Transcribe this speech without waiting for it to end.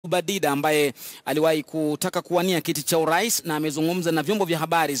Abduba Dida ambaye aliwahi kutaka kuwania kiti cha urais na amezungumza na vyombo vya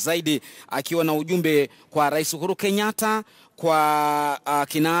habari zaidi akiwa na ujumbe kwa Rais Uhuru Kenyatta, kwa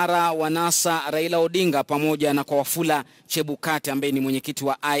kinara wa NASA Raila Odinga pamoja na kwa Wafula Chebukati ambaye ni mwenyekiti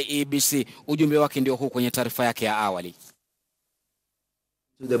wa IEBC. Ujumbe wake ndio huu kwenye taarifa yake ya awali.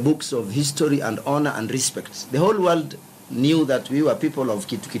 To the books of history and honor and respect. The whole world knew that we were people of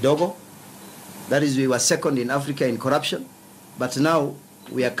kitu kidogo. That is, we were second in Africa in corruption. But now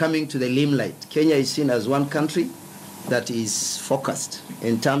we are coming to the limelight. Kenya is seen as one country that is focused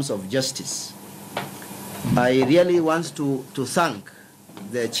in terms of justice. I really want to thank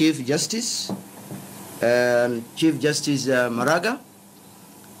the Chief Justice, Chief Justice Maraga,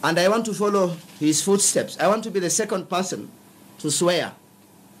 and I want to follow his footsteps. I want to be the second person to swear.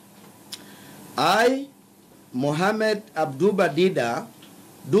 I, Mohammed Abduba Dida,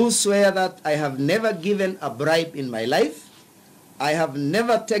 do swear that I have never given a bribe in my life. I have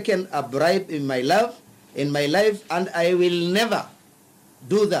never taken a bribe in my life, and I will never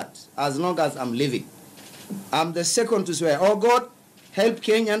do that as long as I'm living. I'm the second to swear. Oh God, help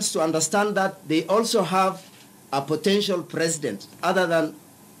Kenyans to understand that they also have a potential president other than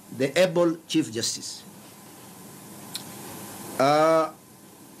the able Chief Justice. The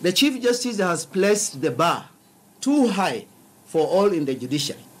Chief Justice has placed the bar too high for all in the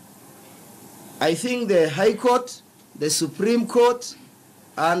judiciary. I think the High Court, the Supreme Court,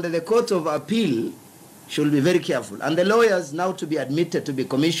 and the Court of Appeal should be very careful. And the lawyers now to be admitted, to be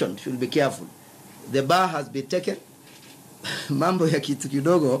commissioned, should be careful. The bar has been taken. Mambo ya kitu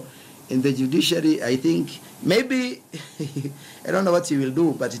kidogo in the judiciary, I think, maybe, I don't know what he will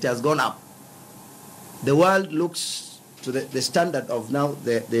do, but it has gone up. The world looks to the standard of now,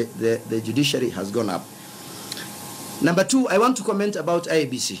 the judiciary has gone up. Number two, I want to comment about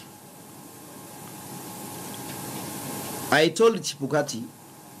IEBC. I told Chebukati,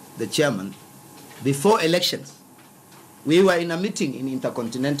 the chairman, before elections, we were in a meeting in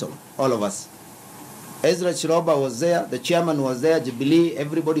Intercontinental, all of us. Ezra Chiroba was there, the chairman was there, Jubilee,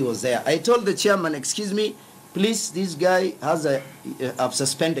 everybody was there. I told the chairman, excuse me, please, this guy has I've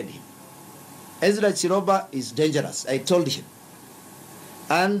suspended him. Ezra Chiroba is dangerous, I told him.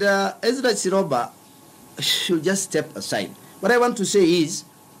 And Ezra Chiroba should just step aside. What I want to say is,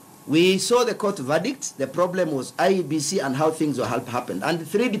 we saw the court verdict. The problem was IEBC and how things will happen. And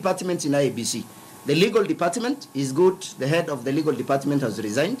 3 departments in IEBC. The legal department is good. The head of the legal department has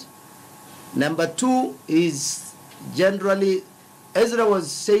resigned. Number 2 is generally, Ezra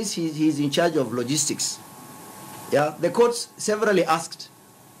says he's in charge of logistics. Yeah, the courts severally asked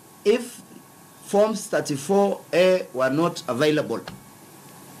if Forms 34A were not available.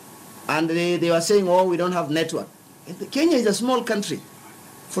 And they were saying, oh, we don't have network. Kenya is a small country.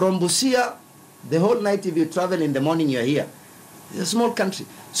 From Busia, the whole night, if you travel in the morning, you're here. It's a small country.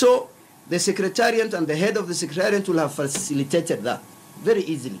 So the secretariat and the head of the secretariat will have facilitated that very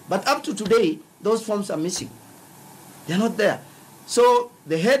easily. But up to today, those forms are missing. They're not there. So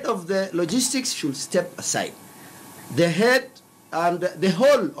the head of the logistics should step aside. The head and the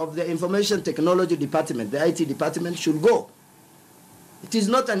whole of the information technology department, the IT department, should go. It is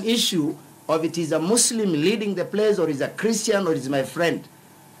not an issue of it is a Muslim leading the place or is a Christian or is my friend.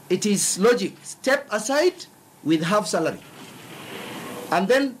 It is logic. Step aside with half salary. And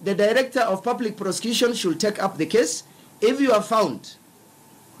then the director of public prosecution should take up the case. If you are found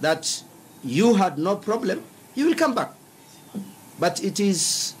that you had no problem, you will come back. But it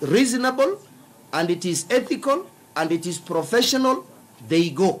is reasonable and it is ethical and it is professional. They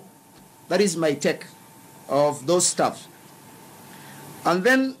go. That is my take of those stuff. And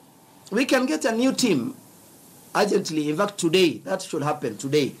then we can get a new team urgently. In fact, today, that should happen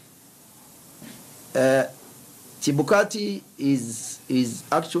today. Chebukati is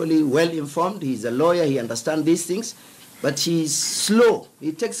actually well informed. He's a lawyer. He understands these things. But he's slow.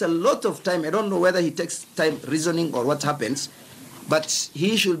 It takes a lot of time. I don't know whether he takes time reasoning or what happens. But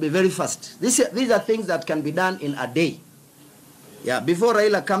he should be very fast. These are things that can be done in a day. Yeah, before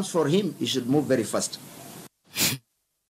Raila comes for him, he should move very fast.